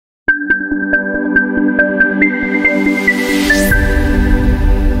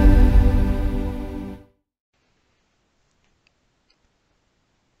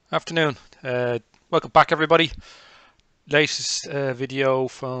Afternoon. Welcome back, everybody. Latest video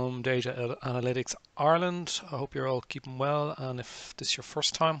from Data Analytics Ireland. I hope you're all keeping well, and if this is your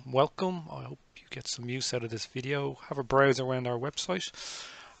first time, welcome. I hope you get some use out of this video. Have a browse around our website,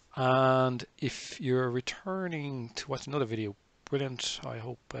 and if you're returning to watch another video, brilliant. I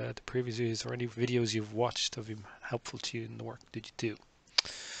hope the previous videos or any videos you've watched have been helpful to you in the work that you do.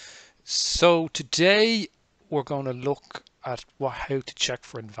 So today we're going to look at how to check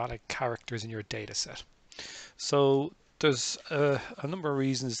for invalid characters in your data set. So there's a number of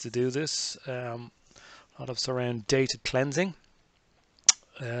reasons to do this. A lot of it's around data cleansing.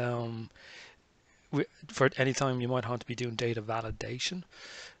 For any time you might want to be doing data validation.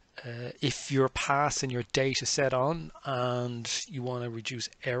 If you're passing your data set on and you want to reduce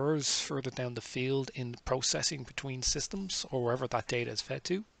errors further down the field in processing between systems or wherever that data is fed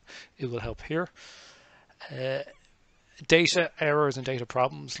to, it will help here. Data errors and data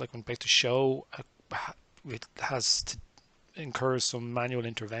problems, like when based to show, it has to incur some manual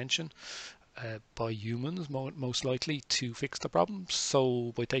intervention by humans, most likely, to fix the problem.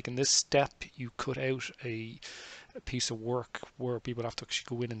 So by taking this step, you cut out a piece of work where people have to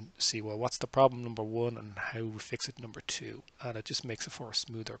actually go in and see, well, what's the problem, number one, and how we fix it, number two. And it just makes it for a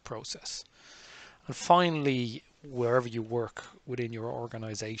smoother process. And finally, wherever you work within your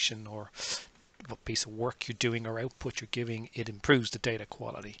organization or what piece of work you're doing or output you're giving, it improves the data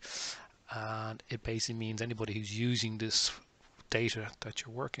quality. And it basically means anybody who's using this data that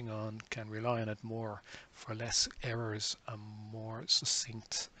you're working on can rely on it more for less errors and more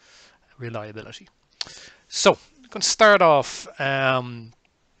succinct reliability. So I'm going to start off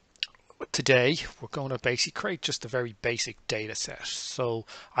today. We're going to basically create just a very basic data set. So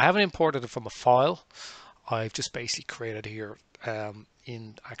I haven't imported it from a file. I've just basically created here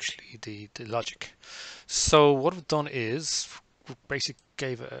in actually the logic. So what we've done is we basically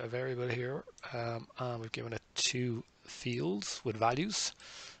gave a variable here and we've given it two fields with values.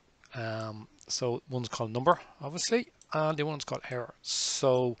 So one's called number, obviously, and the one's called error.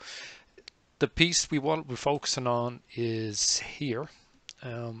 So the piece we're focusing on is here.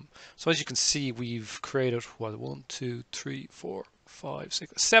 So as you can see, we've created 1, 2, 3, 4, 5,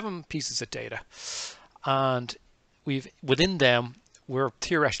 6, 7 pieces of data, and within them we're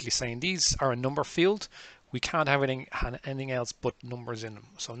theoretically saying these are a number field. We can't have anything else but numbers in them.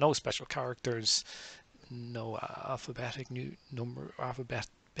 So no special characters, no alphabetic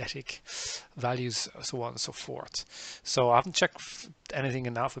values, so on and so forth. So I haven't checked anything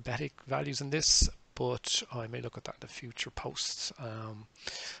in alphabetic values in this, but I may look at that in the future posts.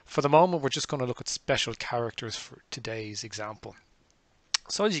 For the moment, we're just going to look at special characters for today's example.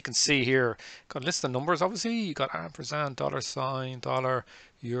 So as you can see here, got a list of numbers. Obviously, you got ampersand, $sign, dollar,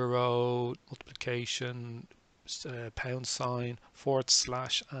 euro, multiplication, pound sign,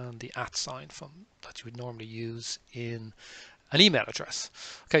 /, and the @ sign that you would normally use in an email address.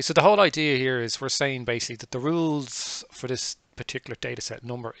 Okay, so the whole idea here is we're saying basically that the rules for this particular data set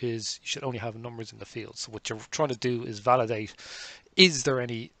number is you should only have numbers in the field. So what you're trying to do is validate, is there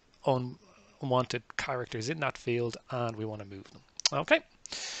any unwanted characters in that field, and we want to move them. Okay,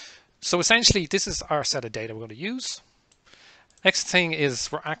 so essentially this is our set of data we're going to use. Next thing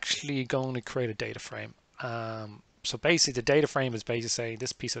is we're actually going to create a data frame. So basically the data frame is basically saying,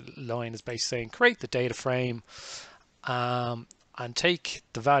 this piece of line is basically saying create the data frame and take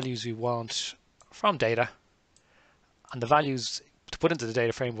the values we want from data, and the values to put into the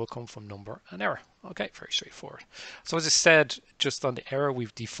data frame will come from number and error. Okay, very straightforward. So as I said, just on the error,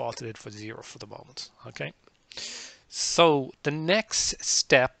 we've defaulted it for 0 for the moment. Okay, so the next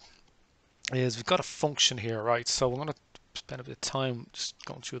step is we've got a function here, right? So we're going to spend a bit of time just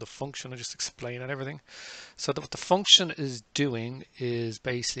going through the function and just explaining everything. So what the function is doing is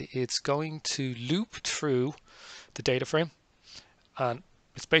basically it's going to loop through the data frame, and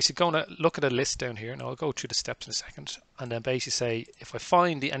it's basically going to look at a list down here, and I'll go through the steps in a second, and then basically say if I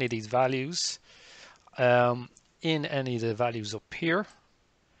find any of these values in any of the values up here,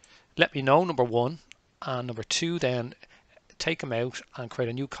 let me know, number one, and number two, then take them out and create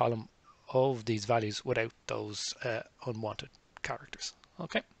a new column of these values without those unwanted characters.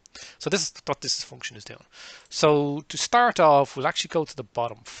 Okay, so this is what this function is doing. So to start off, we'll actually go to the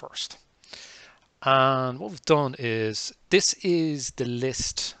bottom first. And what we've done is, this is the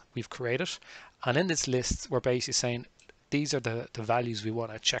list we've created. And in this list, we're basically saying these are the values we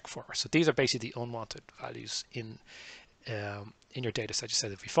want to check for. So these are basically the unwanted values in your data set. You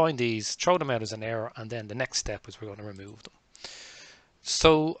said if we find these, throw them out as an error, and then the next step is we're going to remove them.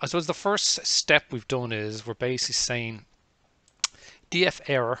 So I suppose the first step we've done is we're basically saying df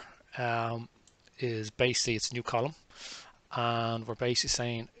error is basically its new column, and we're basically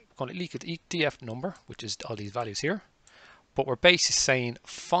saying we're going to look at the df number, which is all these values here, but we're basically saying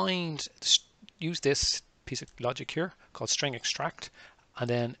use this piece of logic here called string extract, and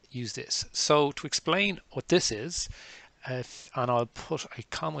then use this. So to explain what this is, and I'll put a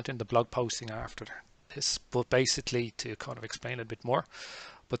comment in the blog posting after this, but basically to kind of explain it a bit more.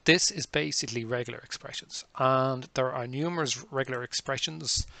 But this is basically regular expressions, and there are numerous regular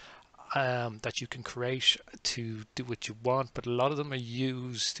expressions that you can create to do what you want, but a lot of them are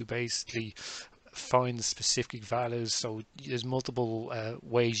used to basically find specific values. So there's multiple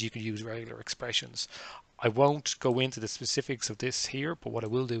ways you can use regular expressions. I won't go into the specifics of this here, but what I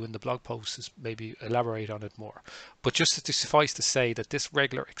will do in the blog post is maybe elaborate on it more. But just to suffice to say that this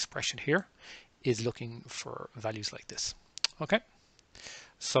regular expression here is looking for values like this. Okay,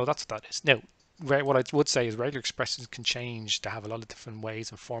 so that's what that is. Now, what I would say is regular expressions can change to have a lot of different ways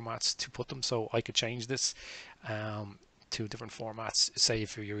and formats to put them. So I could change this to different formats. Say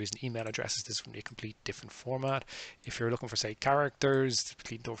if you're using email addresses, this would be a complete different format. If you're looking for, say, characters,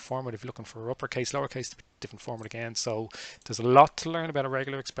 complete different format. If you're looking for uppercase, lowercase, different format again. So there's a lot to learn about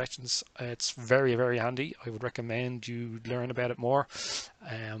regular expressions. It's very, very handy. I would recommend you learn about it more.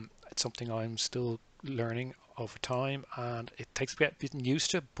 It's something I'm still learning over time, and it takes a bit getting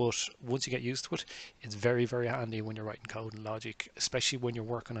used to, but once you get used to it, it's very, very handy when you're writing code and logic, especially when you're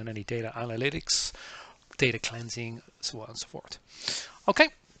working on any data analytics, data cleansing, so on and so forth. Okay,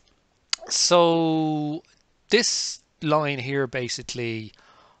 so this line here, basically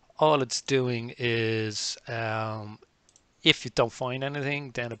all it's doing is if you don't find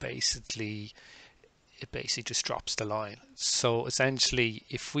anything, then it basically just drops the line. So essentially,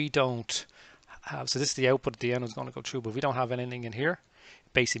 if we don't have, so this is the output at the end, is going to go through, but if we don't have anything in here,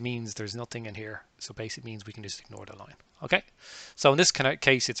 it basically means there's nothing in here. So basically means we can just ignore the line. Okay, so in this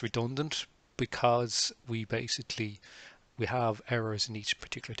case it's redundant because we have errors in each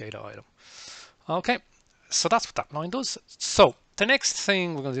particular data item. Okay, so that's what that line does. So the next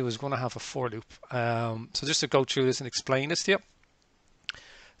thing we're going to do is we're going to have a for loop. So just to go through this and explain this to you.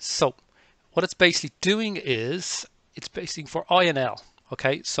 So what it's basically doing is it's basically for I and L.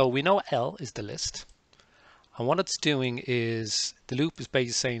 Okay, so we know L is the list, and what it's doing is the loop is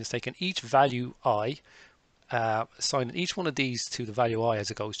basically saying it's taking each value I, assigning each one of these to the value I as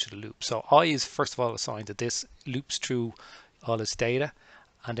it goes through the loop. So I is first of all assigned to this, loops through all its data,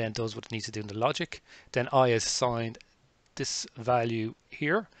 and then does what it needs to do in the logic. Then I is assigned this value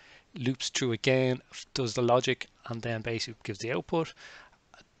here, loops through again, does the logic, and then basically gives the output.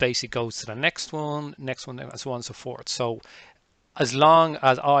 Basically goes to the next one, and so on and so forth. So as long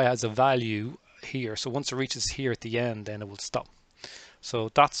as I has a value here, so once it reaches here at the end, then it will stop. So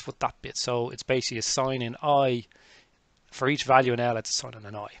that's what that bit. So it's basically assigning I for each value in L, it's assigning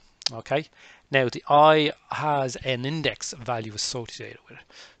an I. Okay. Now the I has an index value associated with it.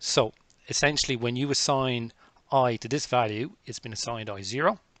 So essentially, when you assign I to this value, it's been assigned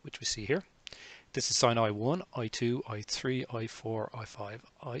I0, which we see here. This is assigned I1, I2, I3, I4, I5,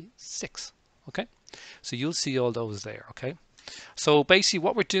 I6. Okay. So you'll see all those there. Okay. So basically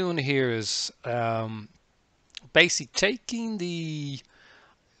what we're doing here is basically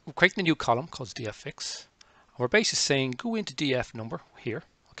we're creating a new column called dffix. And we're basically saying go into df number here,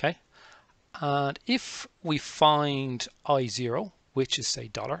 okay? And if we find I0, which is say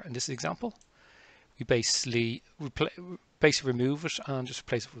 $, in this example, we basically remove it and just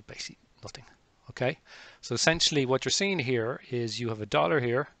replace it with basically nothing, okay? So essentially what you're seeing here is you have $1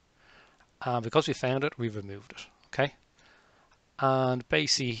 here, and because we found it, we've removed it, okay? And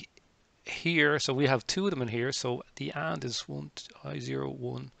basically here, so we have two of them in here. So the and is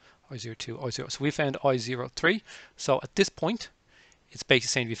I01, I02, I0. So we found I03. So at this point, it's basically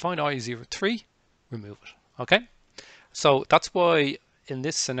saying if you find I03, remove it. Okay. So that's why in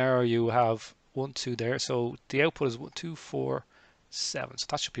this scenario you have 1, 2 there. So the output is 1, 2, 4, 7. So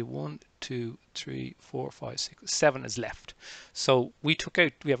that should be 1, 2, 3, 4, 5, 6, 7 is left. So we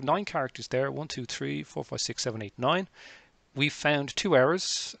have 9 characters there. 1, 2, 3, 4, 5, 6, 7, 8, 9. We found 2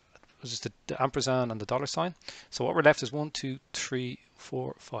 errors, which is the ampersand and the $sign. So what we're left is 1, 2, 3,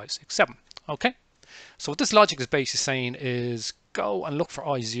 4, 5, 6, 7. Okay. So what this logic is basically saying is go and look for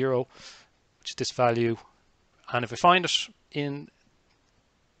I0, which is this value, and if we find it in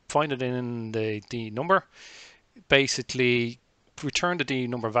the D number, basically return the D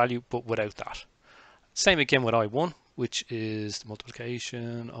number value, but without that. Same again with I1, which is the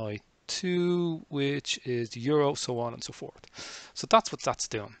multiplication, I2, which is the euro, so on and so forth. So that's what that's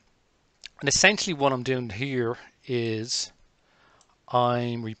doing. And essentially what I'm doing here is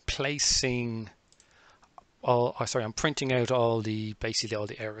I'm replacing I'm printing out basically all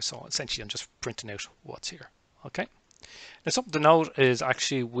the errors. So essentially I'm just printing out what's here. Okay. Now something to note is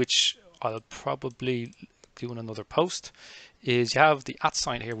actually, which I'll probably do in another post, is you have the @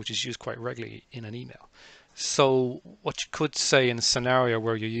 sign here, which is used quite regularly in an email. So what you could say in a scenario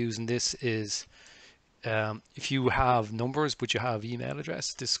where you're using this is, if you have numbers but you have email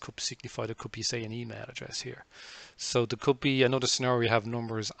address, this could signify there could be, say, an email address here. So there could be another scenario you have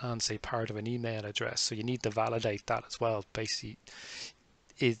numbers and, say, part of an email address. So you need to validate that as well. Basically,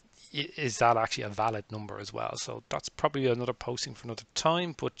 is that actually a valid number as well? So that's probably another posting for another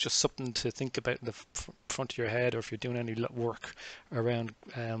time, but just something to think about in the front of your head, or if you're doing any work around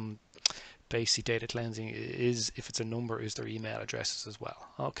basic data cleansing, is if it's a number, is there email addresses as well?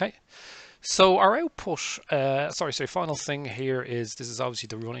 Okay. So our output, final thing here is, this is obviously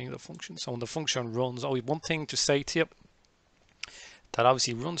the running of the function. So when the function runs, only one thing to say to you, that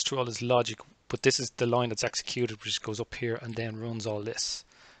obviously runs through all this logic, but this is the line that's executed, which goes up here and then runs all this.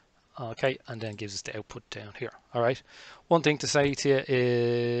 Okay, and then gives us the output down here. All right. One thing to say to you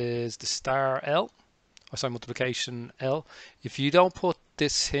is the star L, or sorry, multiplication L. If you don't put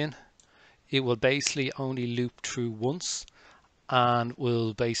this in, it will basically only loop through once, and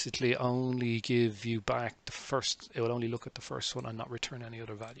will basically only give you back the first. It will only look at the first one and not return any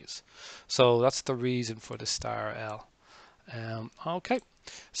other values. So that's the reason for the star L. Okay,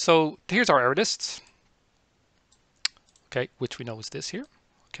 so here's our error lists. Okay, which we know is this here.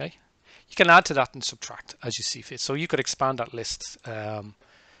 Okay, you can add to that and subtract as you see fit. So you could expand that list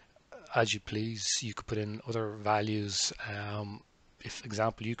as you please. You could put in other values. If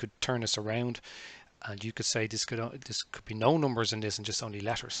example, you could turn this around, and you could say this could be no numbers in this and just only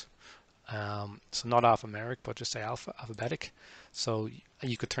letters. So not alphanumeric, but just say alphabetic. So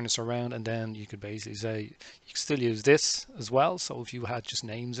you could turn this around, and then you could basically say, you can still use this as well. So if you had just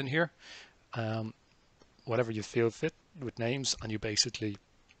names in here, whatever you feel fit with names, and you basically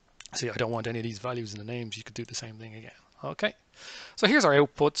say, I don't want any of these values in the names, you could do the same thing again. Okay, so here's our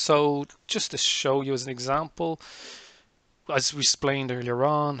output. So just to show you as an example, as we explained earlier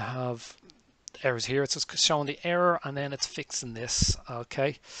on, have errors here. It's just showing the error, and then it's fixing this.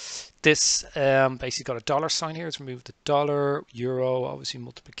 Okay, this basically got a dollar sign here. It's removed the dollar, euro, obviously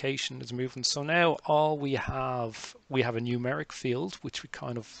multiplication is moving. So now all we have a numeric field, which we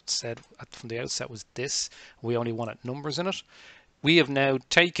kind of said from the outset was this. We only wanted numbers in it. We have now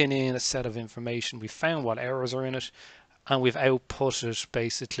taken in a set of information. We found what errors are in it, and we've outputted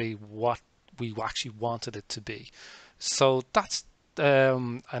basically what we actually wanted it to be. So that's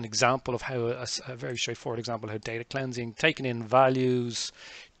an example of how a very straightforward example of how data cleansing, taking in values,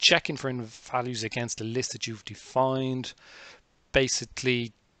 checking for values against the list that you've defined,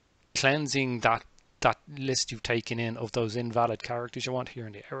 basically cleansing that list you've taken in of those invalid characters you want here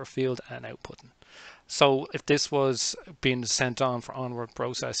in the error field, and outputting. So if this was being sent on for onward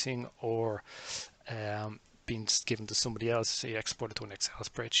processing, or being given to somebody else, say export it to an Excel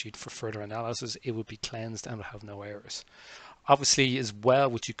spreadsheet for further analysis, it would be cleansed and would have no errors. Obviously as well,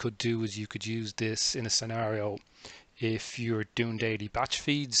 what you could do is you could use this in a scenario if you're doing daily batch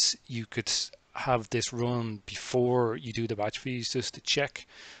feeds. You could have this run before you do the batch feeds, just to check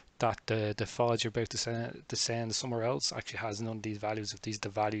that the files you're about to send somewhere else actually has none of these values. If these are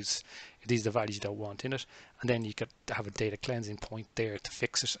the values you don't want in it, and then you could have a data cleansing point there to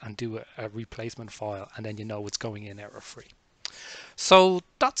fix it and do a replacement file, and then you know it's going in error free. So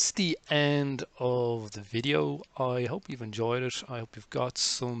that's the end of the video. I hope you've enjoyed it. I hope you've got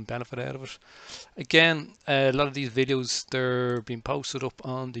some benefit out of it. Again, a lot of these videos, they're being posted up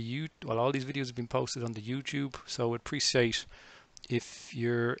on the YouTube. Well, all these videos have been posted on the YouTube, so I'd appreciate if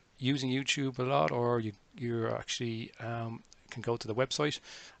you're using YouTube a lot, or you're actually can go to the website,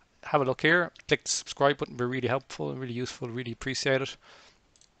 have a look here, click the subscribe button. Be really helpful and really useful. Really appreciate it.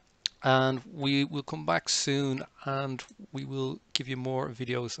 And we will come back soon, and we will give you more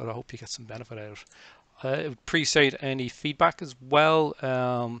videos that I hope you get some benefit out of. I appreciate any feedback as well.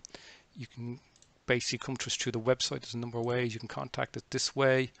 You can basically come to us through the website. There's a number of ways you can contact us this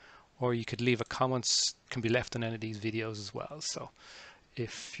way, or you could leave a comment, can be left in any of these videos as well. So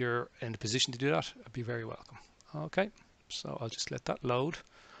if you're in a position to do that, I'd be very welcome. Okay, so I'll just let that load,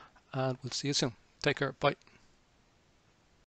 and we'll see you soon. Take care. Bye.